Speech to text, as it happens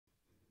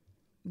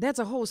That's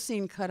a whole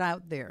scene cut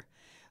out there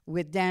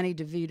with Danny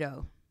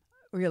DeVito.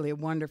 Really a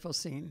wonderful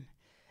scene.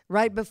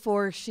 Right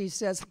before she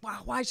says,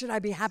 wow, why should I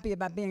be happy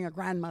about being a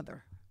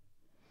grandmother?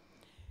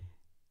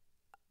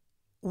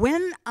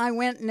 When I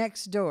went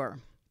next door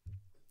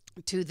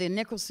to the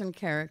Nicholson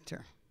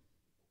character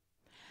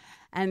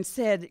and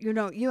said, you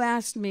know, you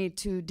asked me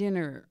to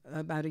dinner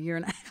about a year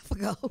and a half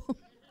ago.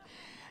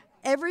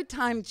 Every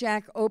time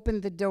Jack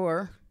opened the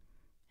door,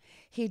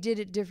 he did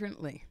it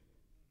differently.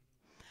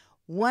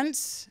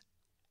 Once,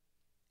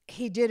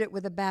 he did it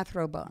with a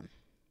bathrobe on.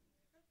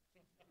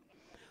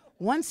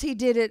 Once he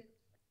did it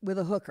with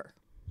a hooker.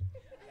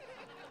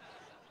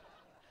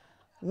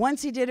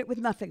 Once he did it with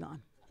nothing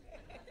on.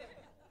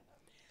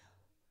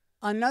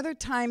 Another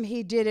time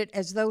he did it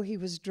as though he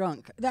was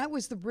drunk. That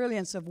was the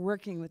brilliance of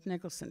working with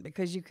Nicholson,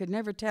 because you could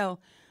never tell,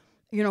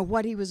 you know,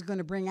 what he was going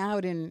to bring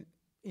out in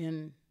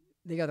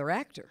the other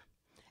actor.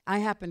 I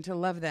happen to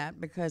love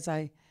that because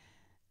I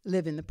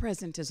live in the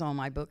present, as all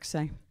my books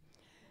say.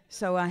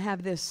 So I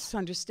have this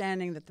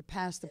understanding that the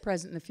past, the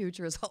present, and the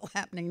future is all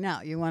happening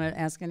now. You want to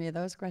ask any of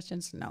those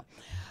questions? No.